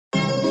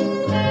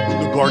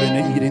Garden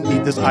of Eden,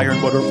 eat this iron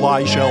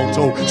butterfly, shell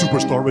toe,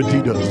 superstar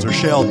Adidas or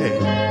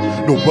Shellhead.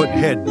 No butt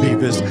head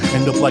Beavis,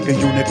 end up like a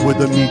eunuch with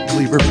a meat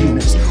cleaver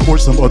penis, or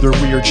some other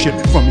weird shit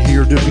from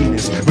here to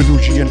Venus.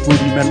 Venusian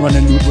fruity men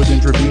running nude with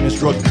intravenous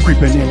drugs,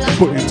 creeping in,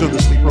 put into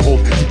the sleeper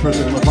hold, deeper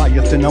than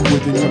Leviathan. I'm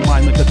within your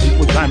mind like a thief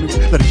with diamonds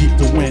that I keep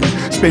to win.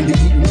 Spend to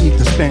eat and eat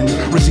to spend.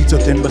 Receipts are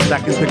thin but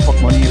stacking thick.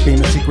 Fuck money and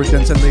famous secret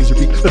dense and laser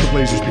beat. Let the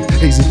blazers speak.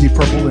 Hazy deep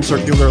purple and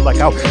circular like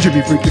how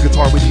Jimmy freaked the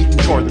guitar with heat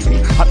and char the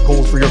beat. Hot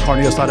coals for your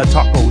carne asada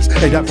tacos.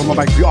 Hey, that from a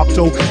mic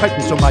octo. Pipe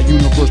into my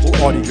universal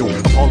audio.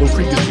 Apollo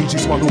Creed is PG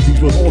swallow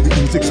these with all the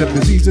ease except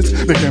diseases.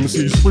 Make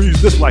MCs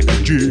freeze this like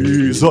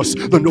Jesus.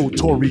 The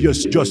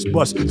notorious just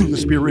bust through the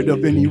spirit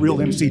of any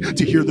real MC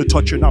to hear the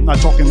touch. And I'm not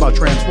talking about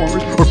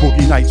Transformers or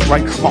Boogie Nights,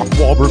 right? Mark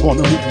Wahlberg on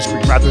the movie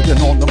screen rather than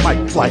on the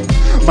mic. Like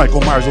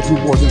Michael Myers will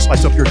do more than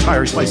slice up your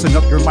tires, slicing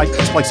up your mic,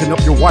 splicing up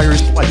your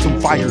wires to light some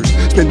fires.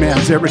 Spin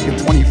man's Eric in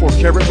 24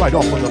 karat right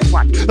off of the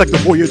plaque. Like the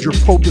Voyager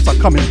probe that's not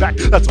coming back.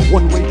 That's a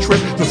one-way trip.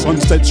 The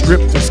Sunset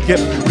Strip to skip.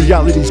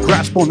 Reality's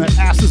grasp on the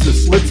asses that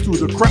slips through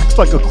the cracks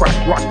like a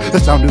cracked rock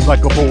that sounded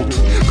like a boulder.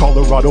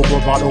 Colorado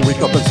bravado,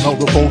 wake up and smell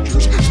the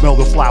vultures. Smell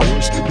the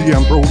flowers, the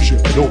ambrosia,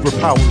 it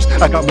overpowers.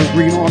 I got more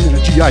green on than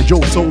a G.I.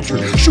 Joe soldier.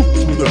 Shoot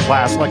through the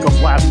glass like a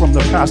blast from the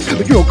past.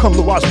 Like you don't come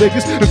to Las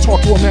Vegas and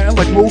talk to a man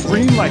like Mo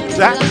Green like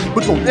that.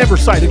 But don't ever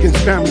side against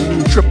family when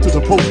you trip to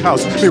the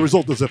boathouse. May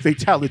result as a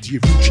fatality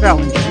if you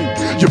challenge me.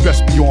 You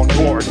best be on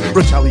guard.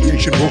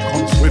 Retaliation will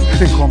come swift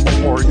and come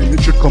hard, and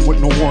it should come with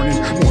no warning.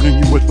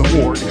 Warning you with the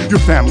morgue. Your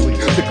family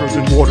thicker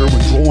than water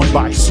when drawn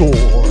by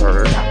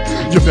sword.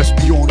 You best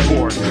be on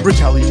guard.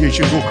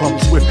 Retaliation will come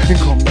swift and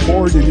come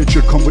hard, and it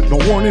should come with no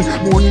warning.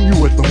 Warning you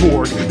with the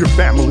morgue. Your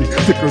family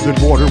thicker than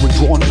water when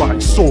drawn by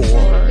sword.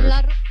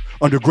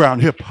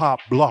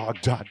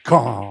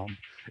 UndergroundHipHopBlog.com,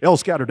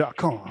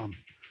 lscatter.com,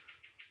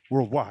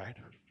 worldwide.